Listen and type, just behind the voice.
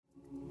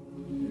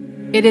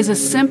It is a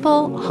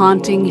simple,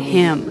 haunting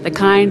hymn, the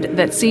kind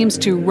that seems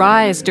to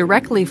rise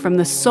directly from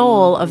the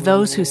soul of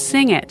those who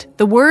sing it.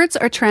 The words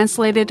are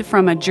translated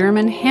from a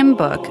German hymn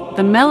book.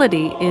 The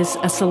melody is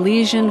a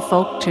Silesian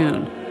folk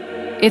tune.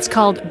 It's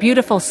called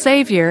Beautiful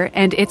Savior,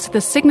 and it's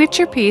the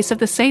signature piece of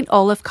the St.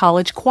 Olaf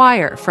College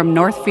Choir from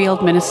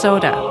Northfield,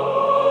 Minnesota.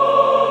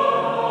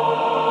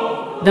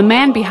 The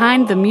man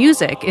behind the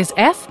music is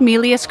F.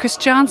 Milius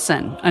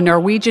Kristjansson, a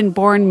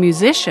Norwegian-born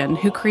musician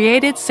who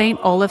created St.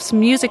 Olaf's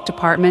music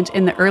department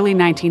in the early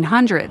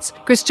 1900s.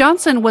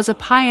 Kristjansson was a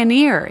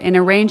pioneer in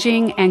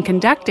arranging and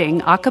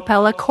conducting a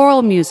cappella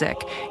choral music,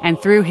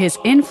 and through his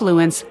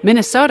influence,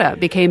 Minnesota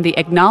became the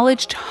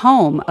acknowledged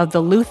home of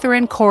the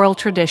Lutheran choral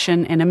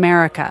tradition in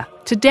America.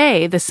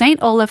 Today, the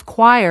St. Olaf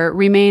Choir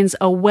remains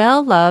a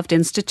well-loved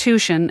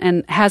institution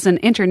and has an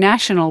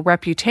international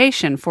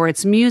reputation for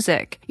its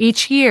music.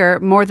 Each year,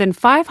 more than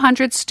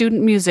 500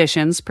 student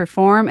musicians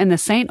perform in the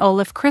St.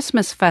 Olaf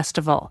Christmas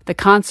Festival. The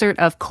concert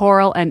of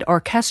choral and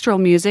orchestral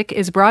music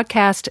is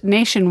broadcast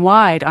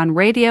nationwide on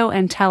radio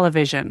and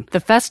television.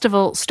 The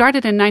festival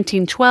started in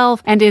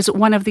 1912 and is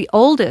one of the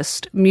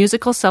oldest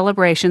musical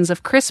celebrations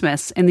of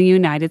Christmas in the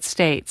United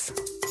States.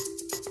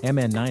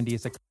 MN90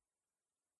 is a